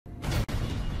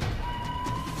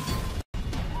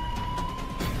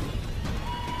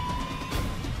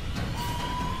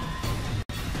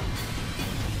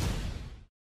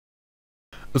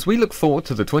As we look forward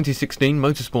to the 2016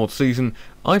 motorsport season,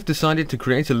 I've decided to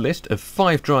create a list of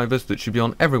 5 drivers that should be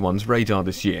on everyone's radar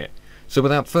this year. So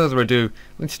without further ado,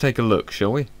 let's take a look,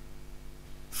 shall we?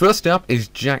 First up is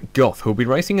Jack Goff, who will be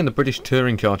racing in the British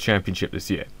Touring Car Championship this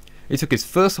year. He took his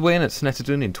first win at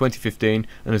Snetterton in 2015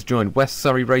 and has joined West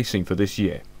Surrey Racing for this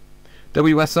year.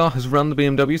 WSR has run the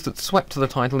BMWs that swept the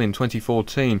title in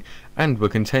 2014 and were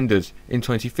contenders in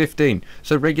 2015,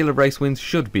 so regular race wins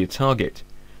should be a target.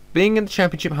 Being in the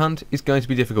championship hunt is going to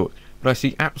be difficult, but I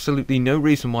see absolutely no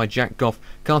reason why Jack Goff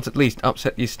can't at least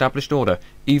upset the established order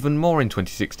even more in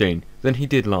 2016 than he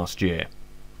did last year.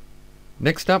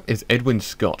 Next up is Edwin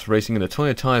Scott, racing in the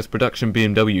Toyo Tyres Production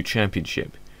BMW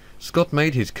Championship. Scott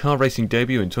made his car racing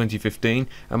debut in 2015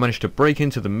 and managed to break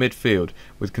into the midfield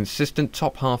with consistent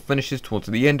top half finishes towards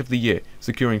the end of the year,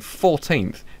 securing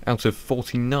 14th out of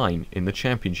 49 in the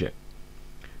championship.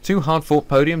 2 hard-fought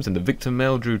podiums in the Victor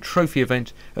Meldrew Trophy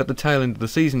event at the tail end of the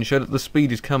season show that the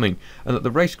speed is coming and that the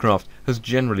racecraft has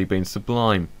generally been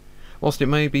sublime. Whilst it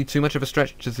may be too much of a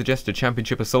stretch to suggest a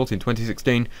championship assault in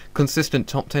 2016, consistent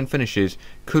top 10 finishes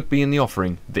could be in the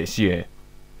offering this year.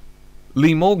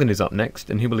 Lee Morgan is up next,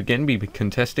 and he will again be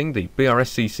contesting the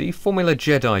BRSCC Formula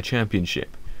Jedi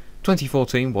Championship.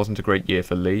 2014 wasn't a great year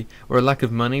for Lee, where a lack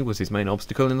of money was his main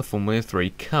obstacle in the Formula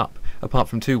 3 Cup, apart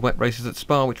from 2 wet races at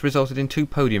Spa which resulted in 2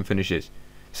 podium finishes.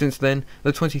 Since then,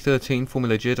 the 2013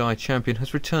 Formula Jedi champion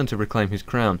has returned to reclaim his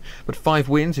crown, but 5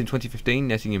 wins in 2015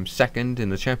 netting him 2nd in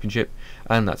the championship,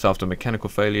 and that's after mechanical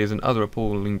failures and other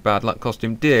appalling bad luck cost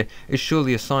him dear, is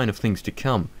surely a sign of things to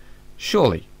come.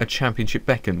 Surely a championship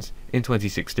beckons in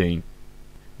 2016.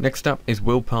 Next up is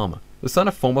Will Palmer, the son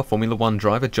of former Formula 1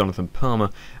 driver Jonathan Palmer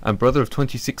and brother of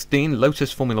 2016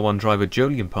 Lotus Formula 1 driver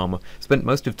Jolyon Palmer. Spent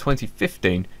most of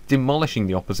 2015 demolishing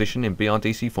the opposition in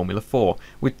BRDC Formula 4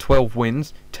 with 12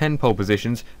 wins, 10 pole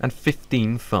positions and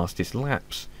 15 fastest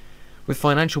laps. With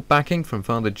financial backing from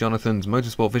father Jonathan's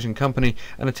Motorsport Vision company,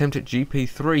 an attempt at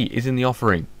GP3 is in the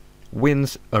offering.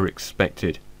 Wins are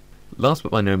expected. Last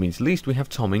but by no means least, we have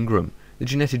Tom Ingram. The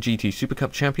Ginetta GT Super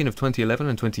Cup champion of 2011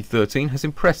 and 2013 has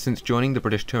impressed since joining the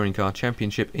British Touring Car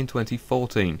Championship in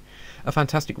 2014. A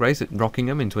fantastic race at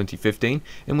Rockingham in 2015,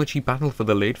 in which he battled for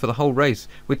the lead for the whole race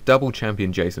with double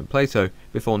champion Jason Plato,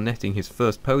 before netting his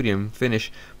first podium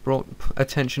finish brought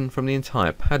attention from the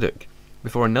entire paddock,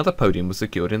 before another podium was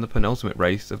secured in the penultimate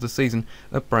race of the season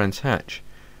at Brands Hatch.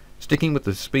 Sticking with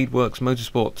the Speedworks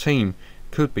Motorsport team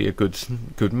could be a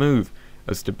good move,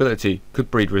 as stability could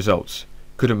breed results.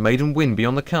 Could a maiden win be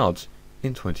on the cards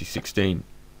in 2016?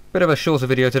 Bit of a shorter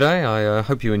video today. I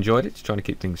hope you enjoyed it. Trying to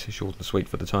keep things short and sweet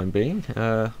for the time being.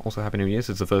 Also, Happy New Year. It's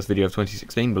the first video of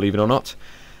 2016, believe it or not.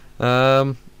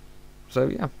 So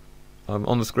yeah,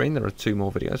 on the screen there are 2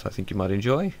 more videos I think you might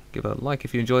enjoy. Give a like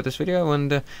if you enjoyed this video,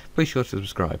 and be sure to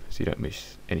subscribe so you don't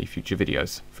miss any future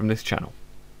videos from this channel.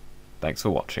 Thanks for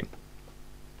watching.